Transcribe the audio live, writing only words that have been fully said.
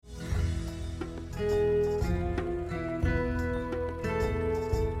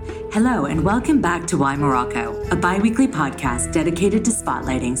Hello and welcome back to Why Morocco, a bi-weekly podcast dedicated to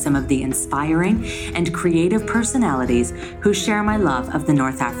spotlighting some of the inspiring and creative personalities who share my love of the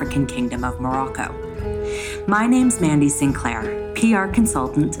North African Kingdom of Morocco. My name's Mandy Sinclair, PR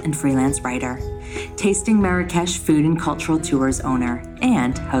consultant and freelance writer, Tasting Marrakesh Food and Cultural Tours owner,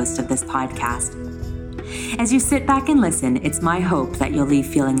 and host of this podcast. As you sit back and listen, it's my hope that you'll leave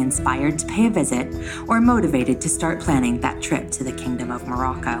feeling inspired to pay a visit or motivated to start planning that trip to the Kingdom of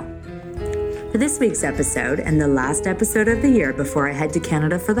Morocco. For this week's episode, and the last episode of the year before I head to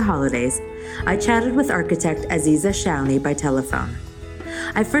Canada for the holidays, I chatted with architect Aziza Chaouni by telephone.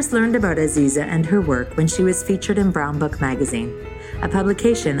 I first learned about Aziza and her work when she was featured in Brown Book magazine, a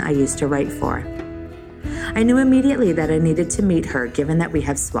publication I used to write for. I knew immediately that I needed to meet her given that we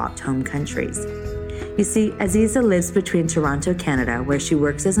have swapped home countries. You see, Aziza lives between Toronto, Canada, where she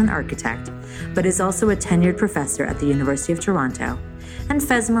works as an architect, but is also a tenured professor at the University of Toronto, and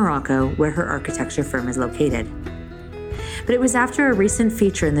Fez, Morocco, where her architecture firm is located. But it was after a recent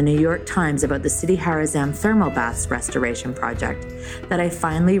feature in the New York Times about the Sidi Harazem thermal baths restoration project that I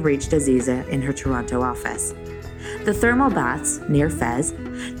finally reached Aziza in her Toronto office. The thermal baths, near Fez,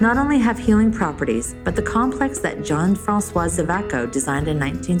 not only have healing properties, but the complex that Jean-François Zavaco designed in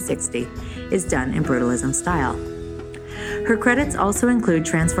 1960 is done in brutalism style. Her credits also include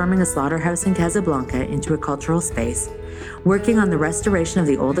transforming a slaughterhouse in Casablanca into a cultural space, working on the restoration of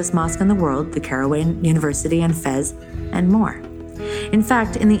the oldest mosque in the world, the Carouane University in Fez, and more. In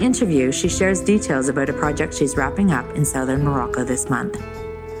fact, in the interview, she shares details about a project she's wrapping up in southern Morocco this month.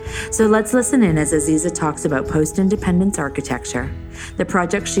 So let's listen in as Aziza talks about post-independence architecture, the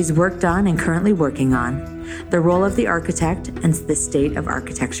projects she's worked on and currently working on, the role of the architect, and the state of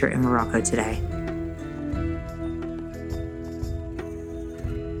architecture in Morocco today.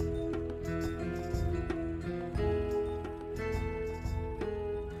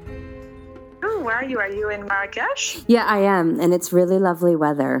 Where are you? Are you in Marrakesh? Yeah, I am, and it's really lovely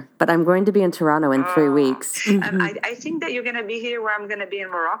weather, but I'm going to be in Toronto in 3 weeks. I think that you're going to be here where I'm going to be in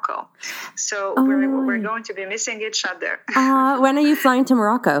Morocco. So we're going to be missing each other. When are you flying to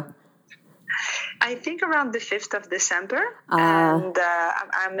Morocco? I think around the 5th of December, and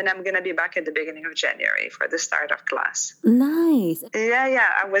I'm going to be back at the beginning of January for the start of class. Nice. Yeah.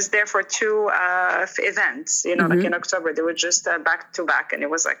 I was there for 2 events, like in October. They were just back to back, and it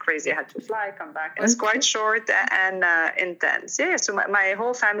was like crazy. I had to fly, come back. It was quite short and intense. Yeah, so my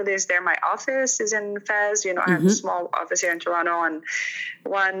whole family is there. My office is in Fez. I have a small office here in Toronto and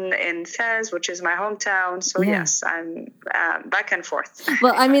one in Fez, which is my hometown. So yes, I'm back and forth.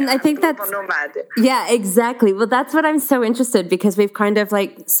 Well, I mean, I think that's... nomad. Yeah, exactly. Well, that's what I'm so interested because we've kind of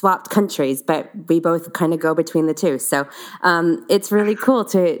like swapped countries, but we both kind of go between the two. So it's really cool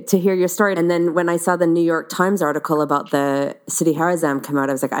to hear your story. And then when I saw the New York Times article about the Sidi Harazem come out,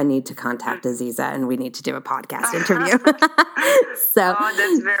 I was like, I need to contact Aziza and we need to do a podcast interview.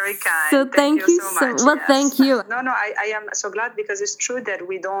 That's very kind. So thank you so much. Well, yes. Thank you. No, I am so glad because it's true that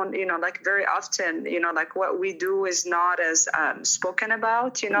we don't, like very often, like what we do is not as spoken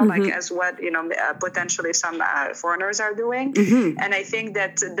about, like as what, potentially some foreigners are doing. And I think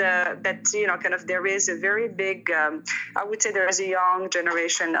that kind of there is a very big, I would say there is a young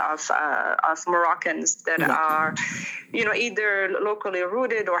generation of Moroccans that are, either locally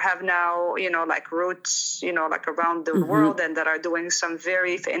rooted or have now, like roots, like around the world and that are doing some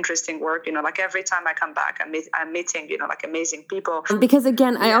very interesting work. Like every time I come back, I'm meeting, like amazing people. Because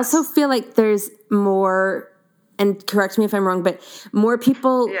again, I also feel like there's more, and correct me if I'm wrong, but more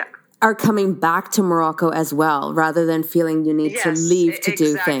people are coming back to Morocco as well, rather than feeling you need to leave to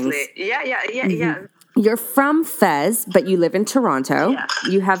do things. Yeah. You're from Fez, but you live in Toronto. Yeah.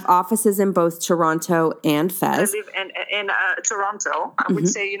 You have offices in both Toronto and Fez. I live in Toronto. I would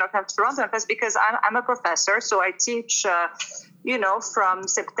say, kind of Toronto and Fez because I'm a professor, so I teach... from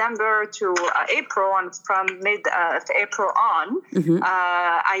September to April, and from mid-April on,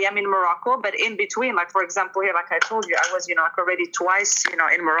 I am in Morocco. But in between, like, for example, here, like I told you, I was, like already twice,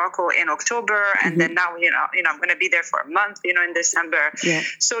 in Morocco in October. And then now, I'm going to be there for a month, in December. Yeah.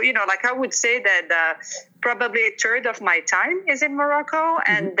 So, like I would say that probably a third of my time is in Morocco.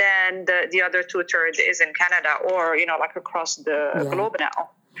 And then the other 2/3 is in Canada or, like across the globe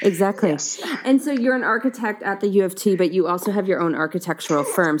now. Exactly. Yes. And so you're an architect at the U of T, but you also have your own architectural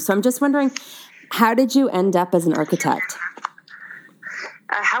firm. So I'm just wondering, how did you end up as an architect?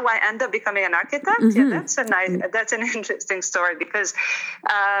 how I end up becoming an architect. Yeah, that's an interesting story because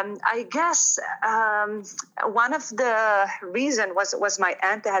I guess one of the reason was my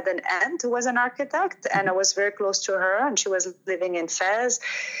aunt. I had an aunt who was an architect, and I was very close to her, and she was living in Fez.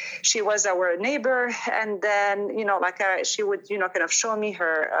 She was our neighbor, and then she would kind of show me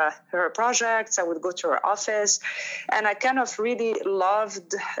her projects. I would go to her office, and I kind of really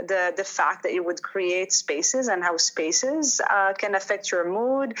loved the fact that you would create spaces and how spaces can affect your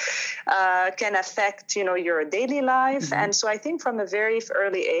mood, can affect your daily life. And so I think from a very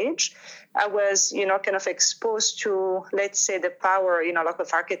early age, I was kind of exposed to, let's say, the power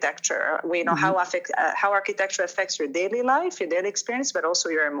of architecture. We know how architecture affects your daily life, your daily experience, but also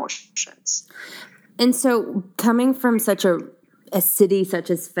your emotions. And so coming from such a city such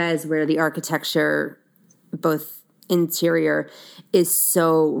as Fez, where the architecture, both interior, is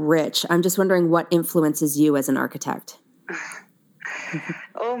so rich, I'm just wondering what influences you as an architect?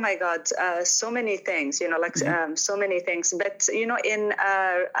 Oh my God, so many things, so many things. But, in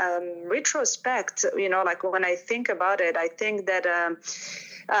retrospect, when I think about it, I think that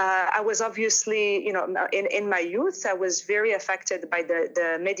I was obviously, in my youth, I was very affected by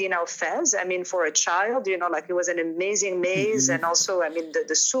the Medina of Fez. I mean, for a child, it was an amazing maze. And also, I mean,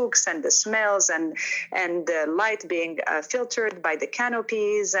 the souks and the smells and the light being filtered by the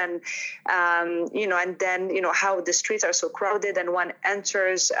canopies and, and then, how the streets are so crowded and one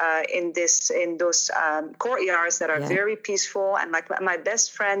enters in those courtyards that are very peaceful. And my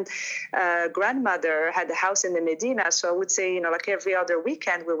best friend grandmother had a house in the Medina. So I would say, every other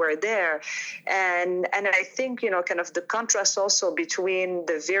weekend, we were there. And I think, kind of the contrast also between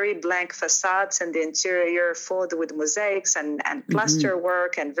the very blank facades and the interior filled with mosaics and plaster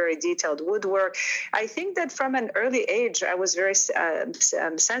work and very detailed woodwork. I think that from an early age, I was very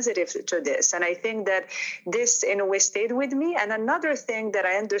sensitive to this. And I think that this, in a way, stayed with me. And another thing that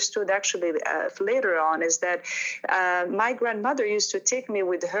I understood actually later on is that my grandmother used to take me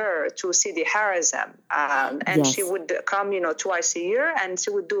with her to Sidi Harazem. And she would come, twice a year, and she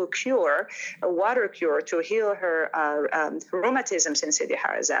would do a water cure to heal her rheumatisms in Sidi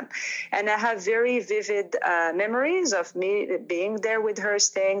Harazem. And I have very vivid memories of me being there with her,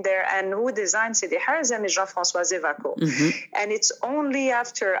 staying there. And who designed Sidi Harazem is Jean-François Zevaco. And it's only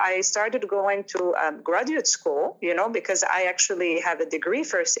after I started going to graduate school, because I actually have a degree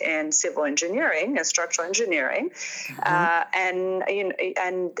first in civil engineering and structural engineering. And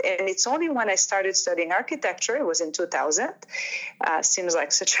it's only when I started studying architecture, it was in 2000, seems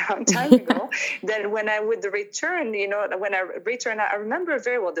like such a long time ago, that when I would return, I remember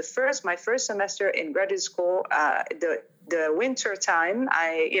very well my first semester in graduate school, the winter time,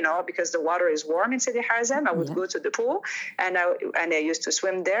 because the water is warm in Sidi Harazem, I would go to the pool and I used to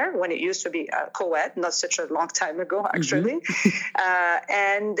swim there when it used to be co-ed, not such a long time ago, actually.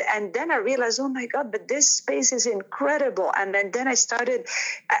 And then I realized, oh my God, but this space is incredible. And then I started,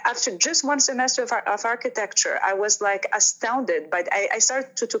 after just one semester of architecture, I was like astounded. But I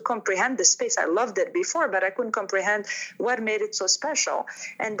started to comprehend the space. I loved it before, but I couldn't comprehend what made it so special.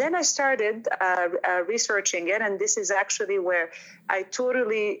 And then I started researching it, and this is actually where I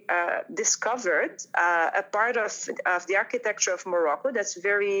totally discovered a part of the architecture of Morocco that's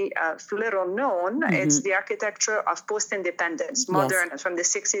very little known. It's the architecture of post-independence, modern, from the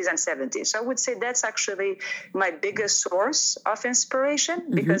 60s and 70s. So I would say that's actually my biggest source of inspiration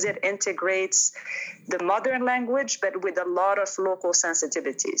because it integrates the modern language, but with a lot of local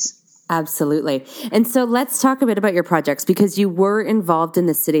sensitivities. Absolutely. And so let's talk a bit about your projects, because you were involved in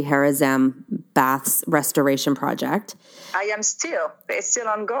the Sidi Harazem baths restoration project. I am still. It's still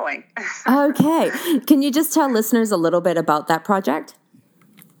ongoing. Okay. Can you just tell listeners a little bit about that project?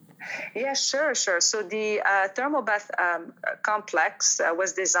 Yeah, sure. So the thermal bath complex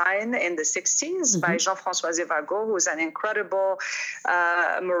was designed in the 60s by Jean-François Zevaco, who's an incredible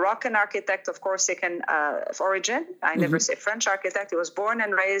Moroccan architect, of Corsican origin. I never say French architect. He was born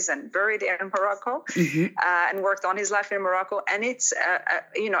and raised and buried in Morocco and worked on his life in Morocco. And it's,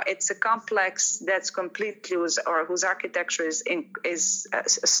 it's a complex that's completely whose architecture is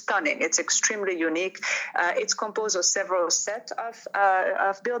stunning. It's extremely unique. It's composed of several sets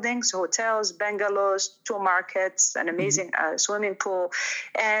of buildings, hotels, bungalows, 2 markets, an amazing swimming pool,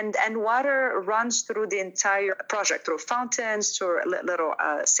 and water runs through the entire project, through fountains, through little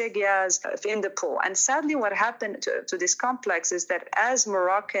seguias in the pool. And sadly, what happened to this complex is that as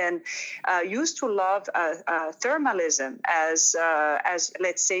Moroccan used to love thermalism as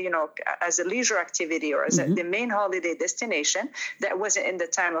let's say, as a leisure activity or as the main holiday destination, that was in the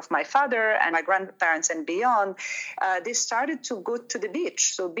time of my father and my grandparents and beyond, they started to go to the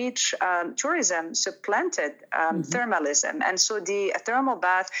beach. So be beach tourism supplanted thermalism. And so the thermal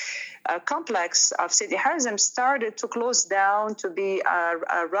bath complex of Sidi Harazem started to close down, to be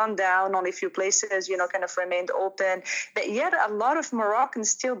run down. Only a few places, kind of remained open. But yet a lot of Moroccans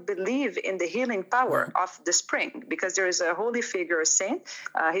still believe in the healing power of the spring, because there is a holy figure, a saint.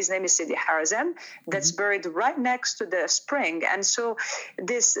 His name is Sidi Harazem, that's buried right next to the spring. And so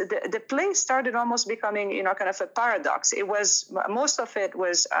the place started almost becoming, kind of a paradox. It was, most of it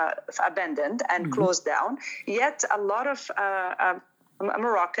was abandoned and closed down. Yet a lot of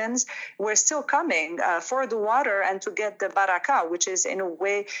Moroccans were still coming for the water and to get the baraka, which is in a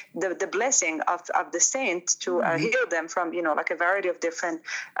way the blessing of the saint to heal them from, like a variety of different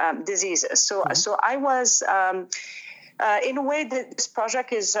diseases. So I was... in a way, this project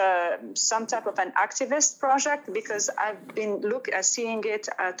is some type of an activist project, because I've been seeing it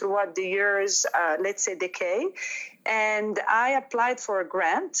throughout the years, let's say decade. And I applied for a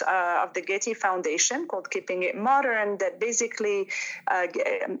grant of the Getty Foundation called Keeping It Modern, that basically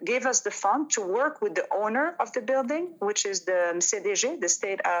gave us the fund to work with the owner of the building, which is the CDG, the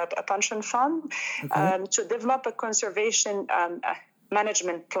State Pension Fund, to develop a conservation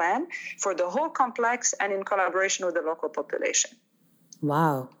management plan for the whole complex and in collaboration with the local population.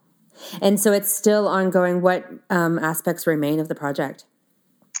 Wow. And so it's still ongoing. What aspects remain of the project?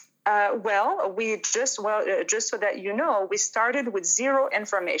 Just so that you know, we started with zero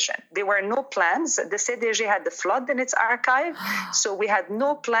information. There were no plans. The CDG had the flood in its archive, so we had no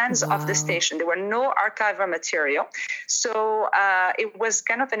plans of the station. There were no archival material. So it was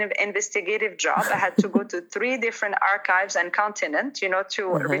kind of an investigative job. I had to go to 3 different archives and continent, to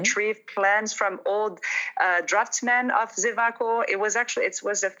retrieve plans from old draftsmen of Zevaco. It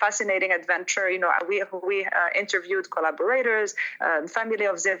was a fascinating adventure. We interviewed collaborators, family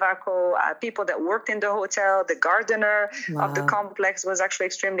of Zevaco, people that worked in the hotel, the gardener of the complex was actually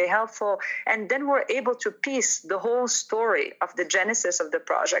extremely helpful. And then we're able to piece the whole story of the genesis of the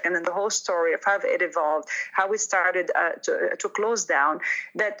project, and then the whole story of how it evolved, how it started to close down.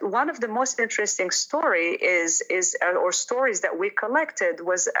 That one of the most interesting stories that we collected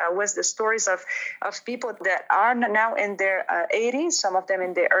was the stories of people that are now in their 80s, some of them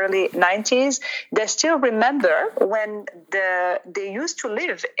in their early 90s, that still remember when they used to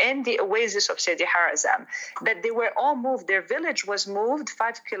live in the oasis of Sidi Harazem, that they were all moved. Their village was moved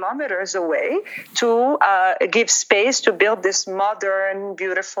 5 kilometers away to give space to build this modern,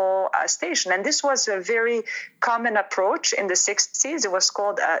 beautiful station. And this was a very common approach in the 60s. It was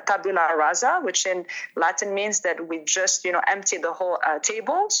called tabula rasa, which in Latin means that we just, empty the whole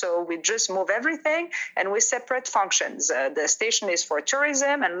table. So we just move everything and we separate functions. The station is for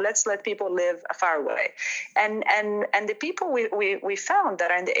tourism, and let's let people live far away. And the people we found that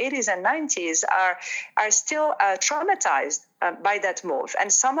are in the 80s and 90s are still traumatized by that move.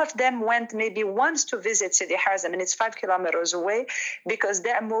 And some of them went maybe once to visit Sidi Harazem, and it's 5 kilometers away, because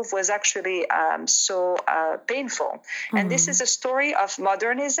their move was actually so painful. And this is a story of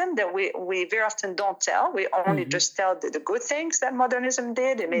modernism that we very often don't tell. We only just tell the good things that modernism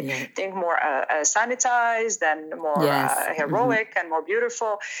did. It made things more sanitized and more heroic and more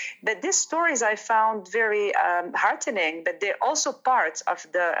beautiful. But these stories I found very heartening, but they're also part of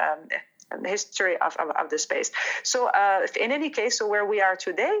the history of the space. So in any case, so where we are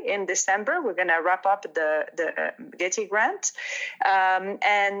today in December, we're going to wrap up the Getty grant,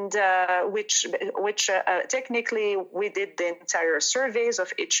 and which technically we did the entire surveys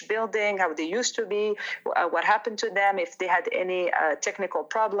of each building, how they used to be, what happened to them, if they had any technical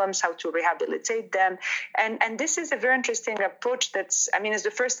problems, how to rehabilitate them. And this is a very interesting approach it's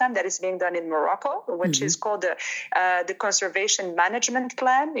the first time that it's being done in Morocco, which is called the conservation management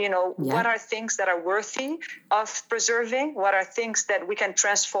plan. What are things that are worthy of preserving? What are things that we can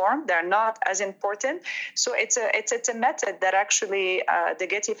transform that are not as important? So it's a method that actually the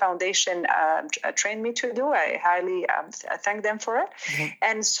Getty Foundation trained me to do. I highly thank them for it.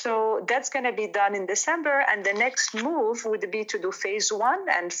 And so that's going to be done in December. And the next move would be to do phase 1.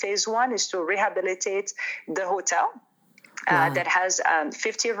 And phase 1 is to rehabilitate the hotel. That has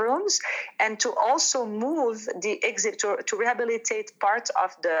 50 rooms, and to also move the exit to rehabilitate part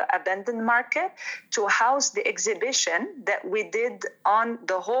of the abandoned market to house the exhibition that we did on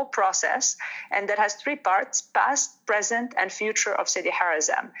the whole process, and that has 3 parts: past, present, and future of Sidi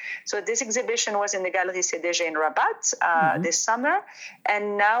Harazem. So this exhibition was in the Galerie CDG in Rabat this summer,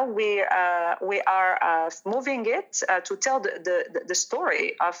 and now we are moving it to tell the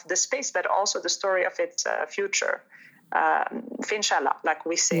story of the space, but also the story of its future. Inshallah, like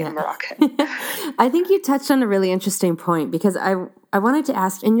we say in Moroccan. I think you touched on a really interesting point, because I wanted to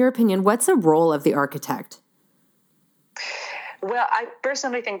ask, in your opinion, what's the role of the architect? Well, I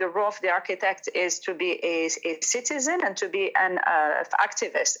personally think the role of the architect is to be a citizen and to be an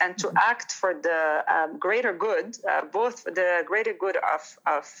activist and to act for the greater good, both the greater good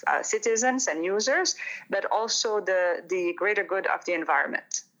of citizens and users, but also the greater good of the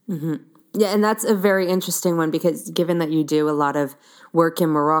environment. Mm-hmm. Yeah, and that's a very interesting one because given that you do a lot of work in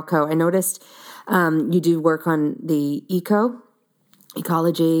Morocco, I noticed you do work on the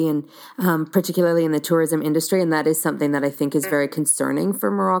ecology and particularly in the tourism industry, and that is something that I think is very concerning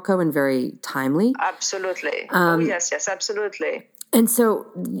for Morocco and very timely. Absolutely. Yes, absolutely. And so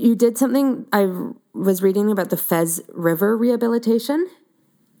you did something, I was reading about the Fez River rehabilitation.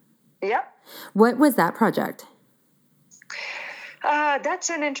 Yeah. What was that project? That's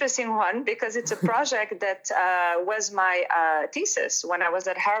an interesting one because it's a project that was my thesis when I was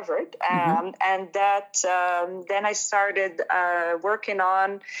at Harvard. And that then I started working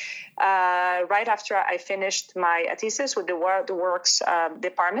on right after I finished my thesis with the World Works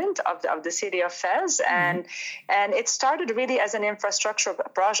department of the city of Fez. And it started really as an infrastructure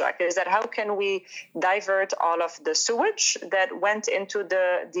project. Is that how can we divert all of the sewage that went into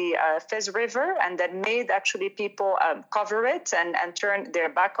the Fez River and that made actually people cover it and turn their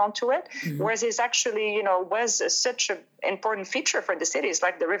back onto it, whereas it's actually, was such an important feature for the cities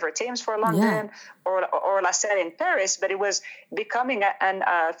like the River Thames for London or La Seine in Paris, but it was becoming an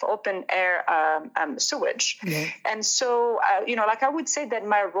open air sewage. Yeah. And so, I would say that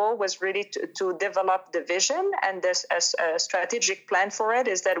my role was really to develop the vision and this a strategic plan for it.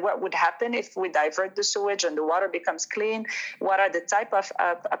 Is that what would happen if we divert the sewage and the water becomes clean? What are the type of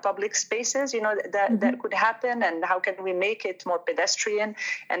public spaces, that could happen, and how can we make it more pedestrian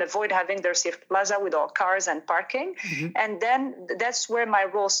and avoid having the safe plaza with all cars and parking? And then that's where my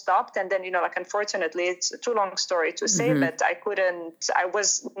role stopped. And then, unfortunately, it's a too long story to say, but I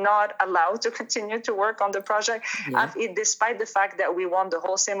was not allowed to continue to work on the project, despite the fact that we won the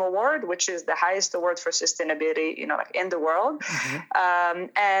Holcim Award, which is the highest award for sustainability, in the world.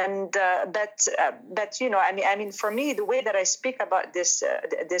 But for me, the way that I speak about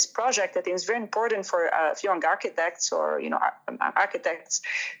this project, I think is very important for young architects or, architects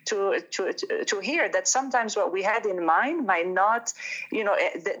to hear that sometimes what we had in mind might not,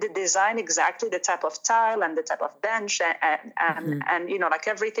 the design exactly the type of tile and the type of bench and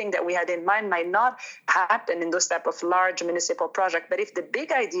everything that we had in mind might not happen in those type of large municipal project. But if the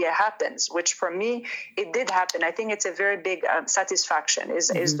big idea happens, which for me it did happen, I think it's a very big satisfaction.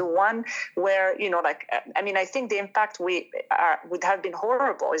 Is the one where I think the impact would have been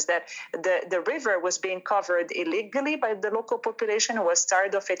horrible. Is that the river was being covered illegally by the local population who was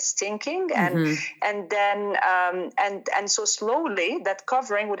tired of it stinking, and so slowly that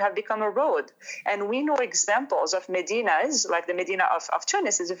covering would have become a road. And we know examples of Medinas, like the Medina of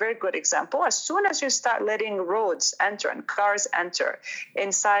Tunis is a very good example. As soon as you start letting roads enter and cars enter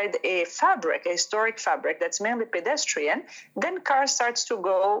inside a historic fabric that's mainly pedestrian, then cars starts to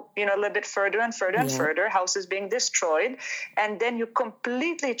go, a little bit further and further and further, houses being destroyed, and then you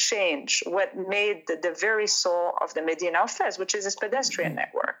completely change what made the very soul of the Medina of Fez, which is this pedestrian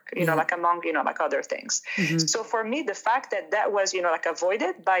network, among, other things. So for me, the fact that was,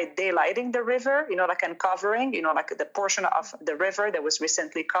 avoided by daylighting the river, and covering, the portion of the river that was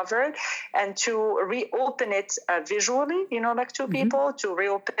recently covered, and to reopen it visually, to people, to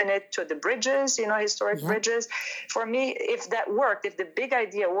reopen it to the bridges, historic bridges. For me, if that worked, if the big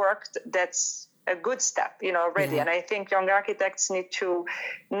idea worked, that's a good step, already. And I think young architects need to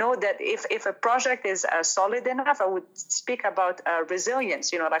know that if a project is solid enough, I would speak about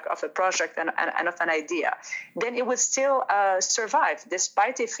resilience, of a project and of an idea, then it would still survive,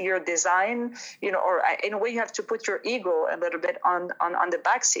 despite if your design, or in a way you have to put your ego a little bit on the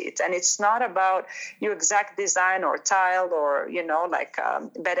back seat. And it's not about your exact design or tile or,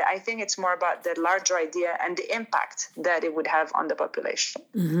 but I think it's more about the larger idea and the impact that it would have on the population.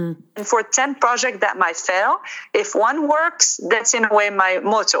 And for 10 projects that might fail, if one works, that's in a way my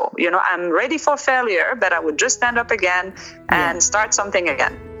motto. I'm ready for failure, but I would just stand up again and start something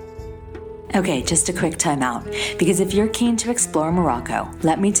again. Okay, just a quick timeout, because if you're keen to explore Morocco,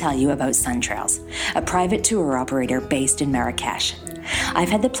 let me tell you about Suntrails, a private tour operator based in Marrakesh. I've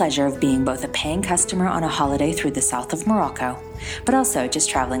had the pleasure of being both a paying customer on a holiday through the south of Morocco, but also just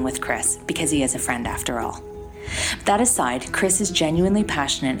traveling with Chris, because he is a friend after all. That aside, Chris is genuinely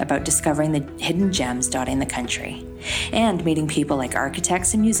passionate about discovering the hidden gems dotting the country, and meeting people like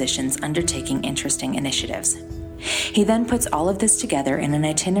architects and musicians undertaking interesting initiatives. He then puts all of this together in an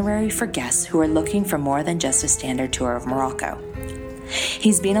itinerary for guests who are looking for more than just a standard tour of Morocco.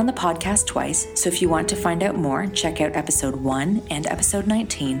 He's been on the podcast twice, so if you want to find out more, check out episode 1 and episode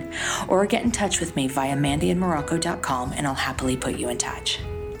 19, or get in touch with me via mandyinmorocco.com and I'll happily put you in touch.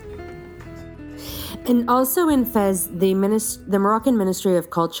 And also in Fez, the Moroccan Ministry of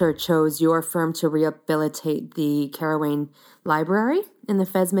Culture chose your firm to rehabilitate the Kairouan Library in the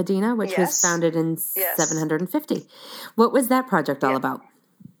Fez Medina, which was founded in 750. What was that project all about?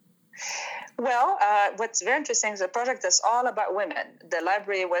 Well, what's very interesting is a project that's all about women. The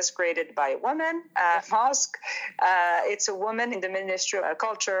library was created by a woman, mosque. It's a woman in the Ministry of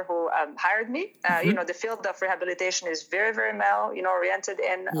Culture who hired me. The field of rehabilitation is very, very male, oriented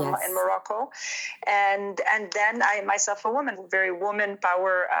in Morocco. And then I myself, a woman, very woman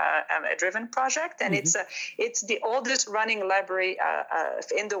power driven project. And it's the oldest running library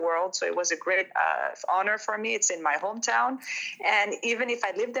in the world. So it was a great honor for me. It's in my hometown. And even if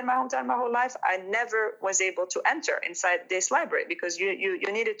I lived in my hometown my whole life, I never was able to enter inside this library because you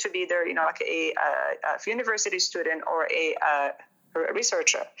needed to be there, like a university student or a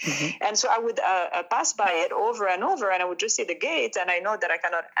researcher. And so I would pass by it over and over, and I would just see the gate, and I know that I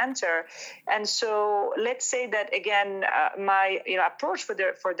cannot enter. And so let's say that again, my approach for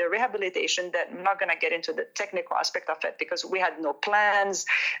the rehabilitation, that I'm not going to get into the technical aspect of it because we had no plans.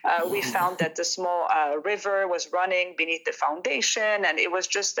 We found that the small river was running beneath the foundation, and it was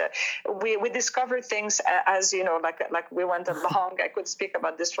just we discovered things as like we went along. I could speak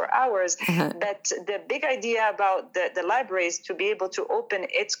about this for hours, but the big idea about the library is to be able to open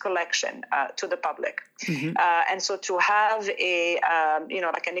its collection to the public. And so to have a,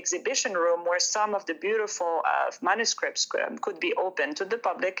 like an exhibition room where some of the beautiful manuscripts could be open to the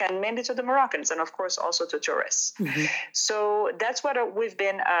public and mainly to the Moroccans and of course also to tourists. So that's what we've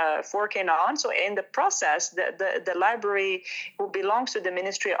been working on. So in the process, the library, who belongs to the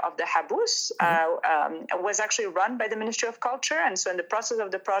Ministry of the Habous, was actually run by the Ministry of Culture. And so in the process of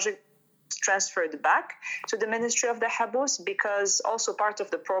the project, transferred back to the Ministry of the Habous, because also part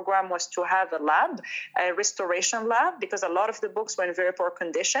of the program was to have a lab, a restoration lab, because a lot of the books were in very poor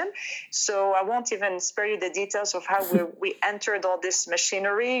condition. So I won't even spare you the details of how we entered all this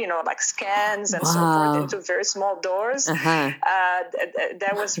machinery, like scans and so forth into very small doors.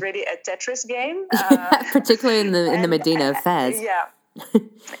 That was really a Tetris game. Particularly in the Medina of Fez.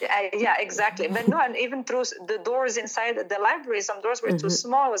 Yeah, exactly. But no, and even through the doors inside the library, some doors were too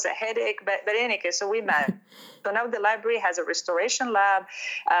small. It was a headache. But in any case, so we met. So now the library has a restoration lab,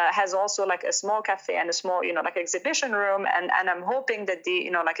 has also like a small cafe and a small, like exhibition room. And I'm hoping that the,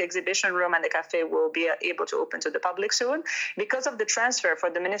 like exhibition room and the cafe will be able to open to the public soon. Because of the transfer for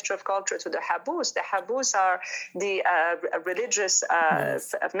the Ministry of Culture to the Habous are the religious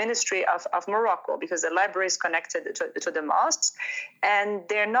ministry of Morocco, because the library is connected to the mosques. And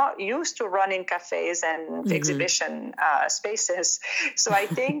they're not used to running cafes and exhibition spaces. So I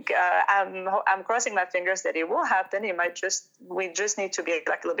think I'm crossing my fingers that it will happen. We just need to be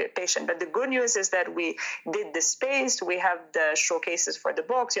like a little bit patient. But the good news is that we did the space. We have the showcases for the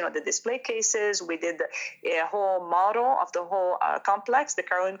books, the display cases. We did a whole model of the whole complex, the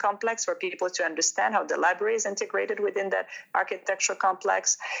Kairouan complex, for people to understand how the library is integrated within that architectural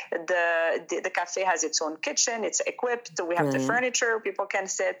complex. The cafe has its own kitchen. It's equipped. We have the furniture. People can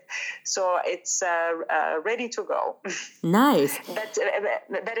sit, so it's ready to go. Nice.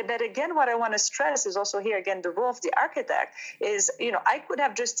 But again, what I want to stress is also here again the role of the architect is, I could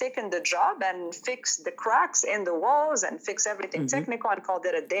have just taken the job and fixed the cracks in the walls and fix everything technical and called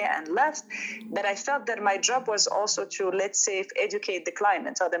it a day and left. But I felt that my job was also to, let's say, educate the client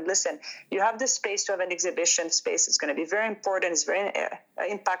and tell them, listen, you have the space to have an exhibition space. It's going to be very important. It's very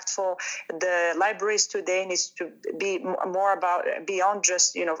impactful. The libraries today needs to be more about beyond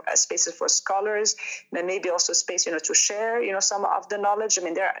just, spaces for scholars, and maybe also space, to share, some of the knowledge. I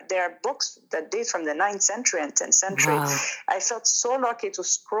mean, there are books that date from the 9th century and 10th century. Wow. I felt so lucky to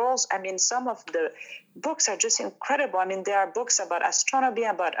scroll. I mean, some of the books are just incredible. I mean, there are books about astronomy,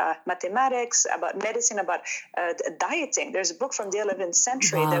 about mathematics, about medicine, about dieting. There's a book from the 11th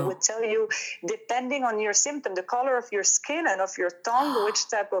century that would tell you, depending on your symptom, the color of your skin and of your tongue, which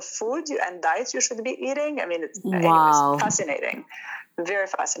type of food and diets you should be eating. I mean, it's fascinating. Very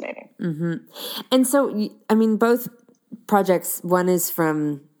fascinating. And so, I mean, both projects, one is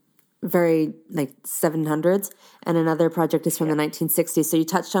from very like 700s and another project is from the 1960s. So you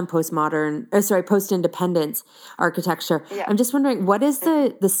touched on post-independence architecture. I'm just wondering, what is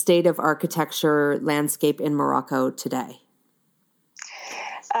the state of architecture landscape in Morocco today?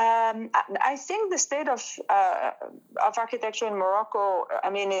 I think the state of architecture in Morocco, I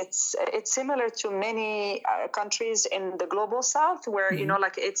mean, it's similar to many countries in the global south where, you know,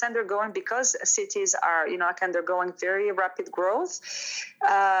 like it's undergoing, because cities are, you know, like undergoing very rapid growth.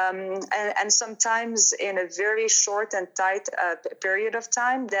 And sometimes in a very short and tight period of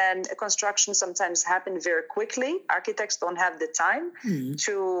time, then construction sometimes happen very quickly. Architects don't have the time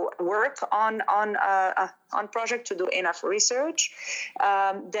to work on project, to do enough research.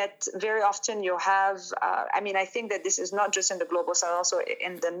 That very often you have, I mean, I think that this is not just in the global south, also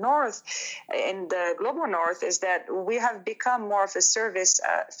in the north, in the global north, is that we have become more of a service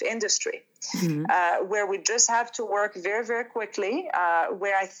industry. Where we just have to work very, very quickly,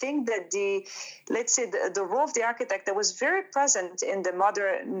 where I think that the role of the architect that was very present in the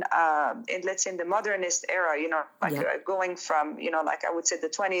modern, in the modernist era, you know, like going from, you know, like I would say the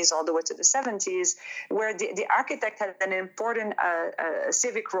 20s all the way to the 70s, where the architect had an important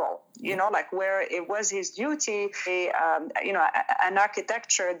civic role, you know, like where it was his duty, you know, an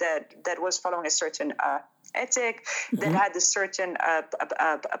architecture that was following a certain ethic, that had a certain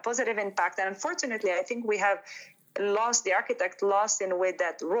positive impact. And unfortunately, I think we have the architect lost in a way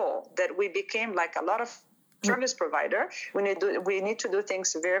that role, that we became like a lot of service provider. We need to do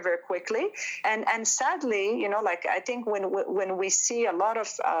things very, very quickly. And sadly, you know, like I think when we see a lot of,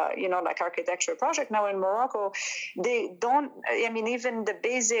 you know, like architecture project now in Morocco, they don't, I mean, even the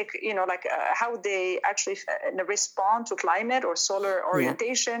basic, you know, like how they actually respond to climate or solar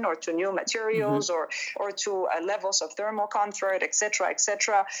orientation or to new materials or to levels of thermal comfort, et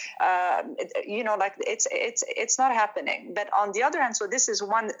cetera, you know, like it's not happening. But on the other hand, so this is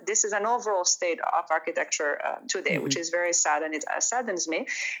an overall state of architecture today, which is very sad, and it saddens me.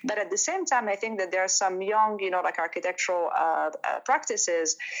 But at the same time, I think that there are some young, you know, like architectural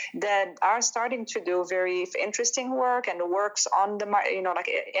practices that are starting to do very interesting work and works on the, you know, like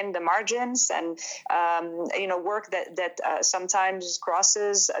in the margins, and you know, work that sometimes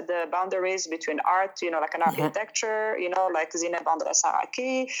crosses the boundaries between art, you know, like an architecture, you know, like Zineb Andres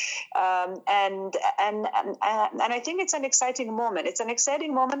Haraki, and I think it's an exciting moment. It's an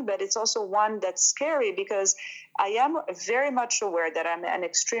exciting moment, but it's also one that's scary, because I am very much aware that I'm an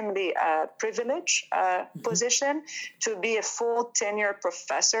extremely privileged position to be a full tenure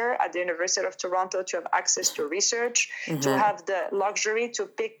professor at the University of Toronto, to have access to research, to have the luxury to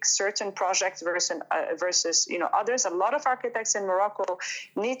pick certain projects versus you know, others. A lot of architects in Morocco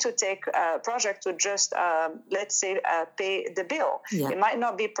need to take a project to just let's say pay the bill. It might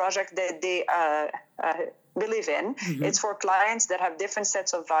not be a project that they believe in. It's for clients that have different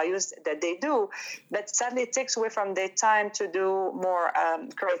sets of values that they do, but sadly it takes away from their time to do more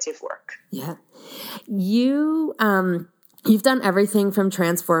creative work. You've done everything from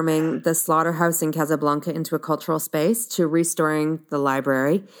transforming the slaughterhouse in Casablanca into a cultural space to restoring the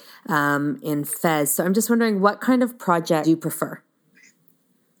library in Fez. So I'm just wondering, what kind of project do you prefer?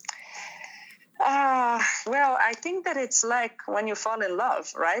 Well, I think that it's like when you fall in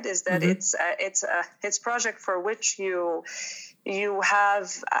love, right? Is that it's project for which you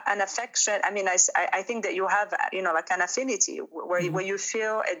have an affection. I mean, I think that you have, you know, like an affinity where you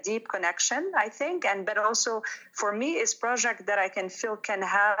feel a deep connection, I think. But also for me, it's project that I can feel can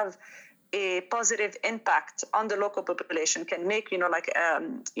have a positive impact on the local population, can make, you know, like,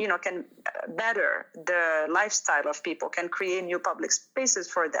 you know, can better the lifestyle of people, can create new public spaces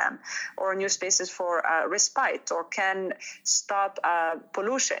for them, or new spaces for respite, or can stop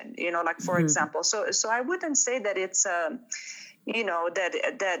pollution, you know, like, for example. So I wouldn't say that it's you know, that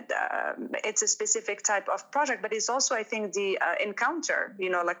it's a specific type of project, but it's also, I think, the encounter,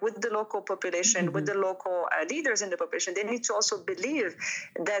 you know, like with the local population, with the local leaders in the population. They need to also believe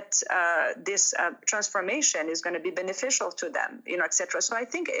that this transformation is going to be beneficial to them, you know, etc. So I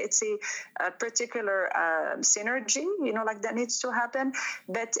think it's a particular synergy, you know, like that needs to happen.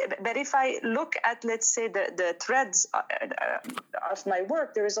 But if I look at, let's say, the threads of my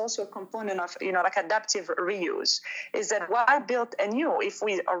work, there is also a component of, you know, like adaptive reuse. Is that why build anew if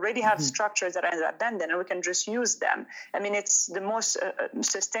we already have structures that are abandoned and we can just use them? I mean, it's the most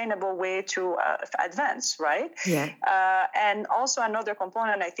sustainable way to advance, right? And also another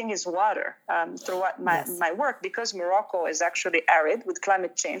component, I think, is water. Throughout my work, because Morocco is actually arid, with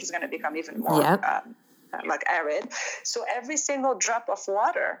climate change, is going to become even more like arid. So every single drop of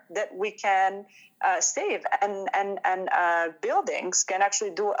water that we can save, and buildings can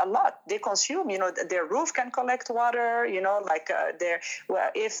actually do a lot. They consume, their roof can collect water,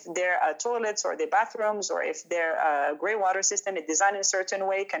 if their toilets or their bathrooms or if their gray water system is designed in a certain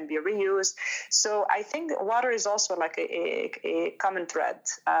way can be reused. So I think water is also like a common thread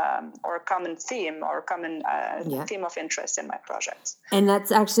or a common theme or common theme of interest in my projects. And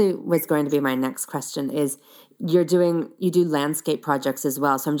that's actually was going to be my next question is you do landscape projects as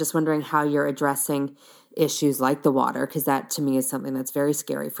well. So I'm just wondering how you're addressing issues like the water, because that to me is something that's very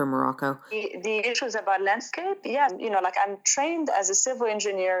scary for Morocco. The issues about landscape, I'm trained as a civil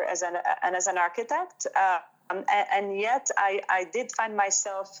engineer as an architect. And yet I did find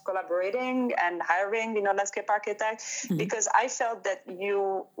myself collaborating and hiring, landscape architects, because I felt that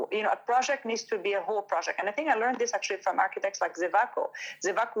a project needs to be a whole project. And I think I learned this actually from architects like Zevaco.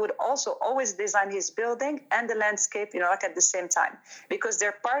 Zevaco would also always design his building and the landscape, at the same time, because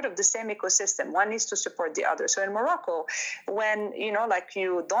they're part of the same ecosystem. One needs to support the other. So in Morocco, when, you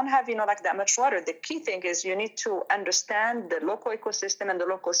don't have, that much water, the key thing is you need to understand the local ecosystem and the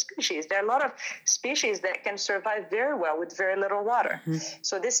local species. There are a lot of species that can survive very well with very little water.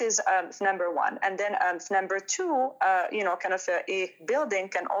 So this is number one. And then number two, a building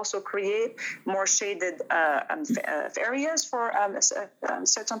can also create more shaded areas for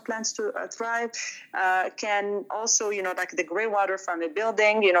certain plants to thrive. Can also, the gray water from a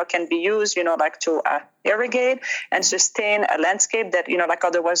building, can be used, to irrigate and sustain a landscape that,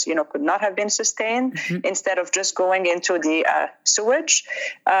 otherwise, could not have been sustained instead of just going into the sewage,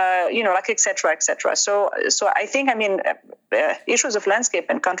 et cetera, et cetera. So I think, issues of landscape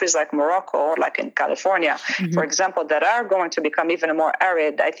in countries like Morocco, like in California, for example, that are going to become even more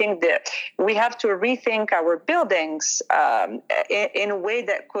arid, I think that we have to rethink our buildings in a way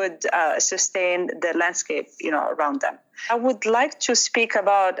that could sustain the landscape, around them. I would like to speak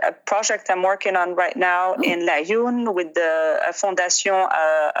about a project I'm working on right now in La Laayoune with the Fondation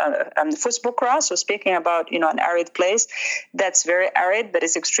Fous-Boukra. So speaking about, an arid place that's very arid, but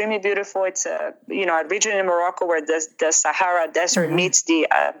it's extremely beautiful. It's a region in Morocco where the Sahara Desert meets the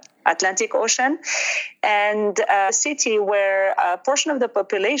Atlantic Ocean, and a city where a portion of the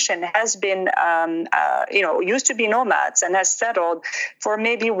population has been, used to be nomads and has settled for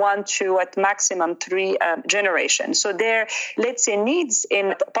maybe 1, 2, at maximum 3 generations. So their, let's say, needs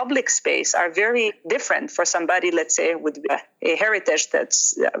in public space are very different for somebody, let's say, with a heritage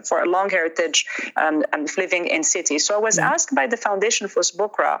that's for a long heritage living in cities. So I was asked by the Foundation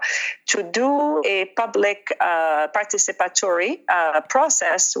Fous-Boukra to do a public participatory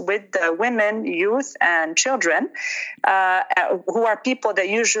process with the women, youth, and children, who are people that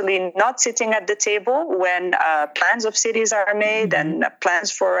usually not sitting at the table when plans of cities are made and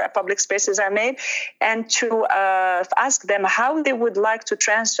plans for public spaces are made, and to ask them how they would like to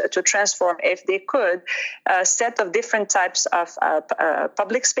transform, if they could, a set of different types of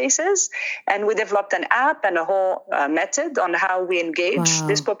public spaces. And we developed an app and a whole method on how we engage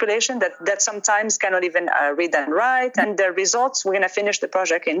this population that sometimes cannot even read and write. And the results, we're going to finish the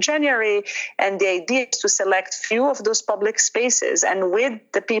project in January, and the idea is to select few of those public spaces and with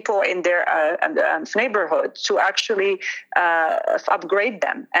the people in their neighborhood to actually upgrade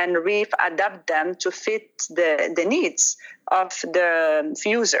them and adapt them to fit the needs of the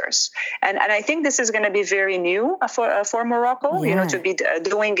users. And I think this is going to be very new for Morocco, to be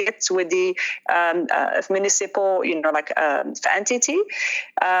doing it with the municipal, entity.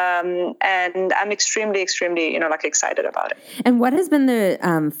 And I'm extremely, extremely, excited about it. And what has been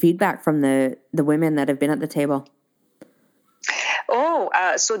the feedback from the women that have been at the table?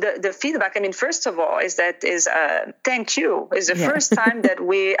 So the feedback, first of all, is thank you. It's the first time that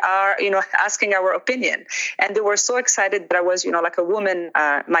we are, asking our opinion. And they were so excited that I was, like a woman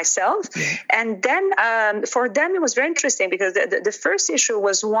myself. And then for them, it was very interesting because the first issue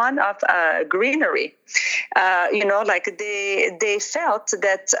was one of greenery. They felt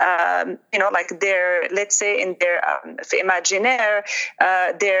that, their, let's say in their imaginaire,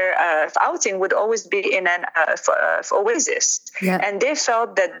 their outing would always be in an oasis. And they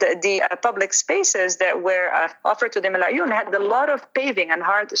felt that the public spaces that were offered to them in Laayoune had a lot of paving and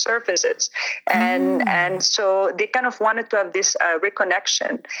hard surfaces. And so they kind of wanted to have this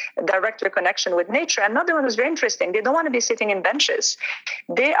direct reconnection with nature. Another one was very interesting. They don't want to be sitting in benches.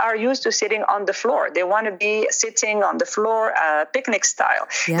 They are used to sitting on the floor. They want to be sitting on the floor, picnic style.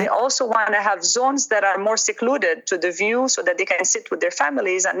 They also want to have zones that are more secluded to the view so that they can sit with their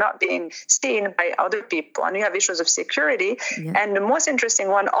families and not being seen by other people. And you have issues of security. And the most interesting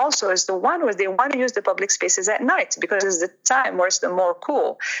one also is the one where they want to use the public spaces at night, because it's the time where it's the more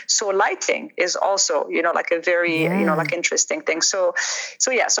cool. So lighting is also, like a very, like interesting thing. So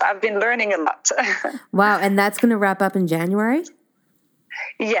I've been learning a lot. Wow. And that's going to wrap up in January?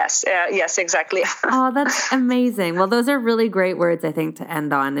 Yes, exactly. Oh, that's amazing. Well, those are really great words, I think, to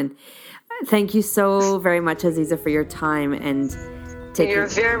end on. And thank you so very much, Aziza, for your time and You're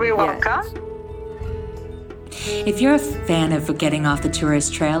very welcome. Yeah. If you're a fan of getting off the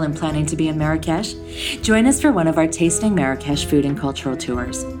tourist trail and planning to be in Marrakesh, join us for one of our Tasting Marrakesh food and cultural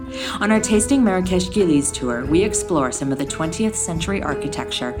tours. On our Tasting Marrakesh Gillies tour, we explore some of the 20th century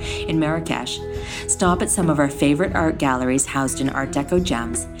architecture in Marrakesh, stop at some of our favorite art galleries housed in Art Deco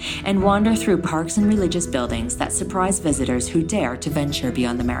gems, and wander through parks and religious buildings that surprise visitors who dare to venture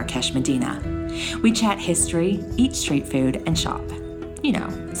beyond the Marrakesh Medina. We chat history, eat street food, and shop.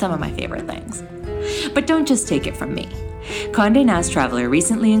 Some of my favorite things. But don't just take it from me. Condé Nast Traveler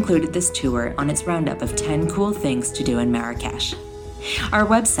recently included this tour on its roundup of 10 cool things to do in Marrakesh. Our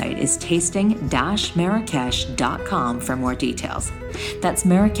website is tasting-marrakesh.com for more details. That's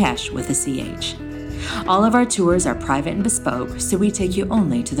Marrakesh with a CH. All of our tours are private and bespoke, so we take you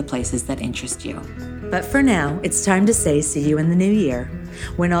only to the places that interest you. But for now, it's time to say see you in the new year,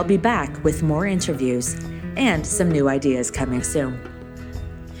 when I'll be back with more interviews and some new ideas coming soon.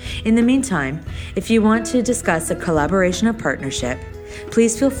 In the meantime, if you want to discuss a collaboration or partnership,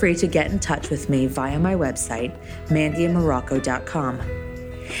 please feel free to get in touch with me via my website, mandyinmorocco.com.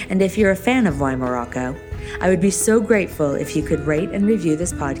 And if you're a fan of Why Morocco, I would be so grateful if you could rate and review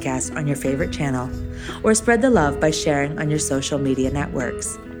this podcast on your favorite channel, or spread the love by sharing on your social media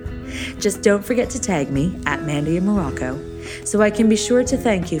networks. Just don't forget to tag me at Mandy in Morocco, so I can be sure to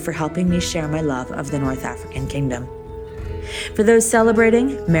thank you for helping me share my love of the North African Kingdom. For those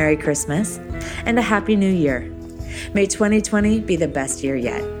celebrating, Merry Christmas and a Happy New Year. May 2020 be the best year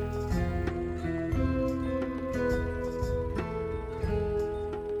yet.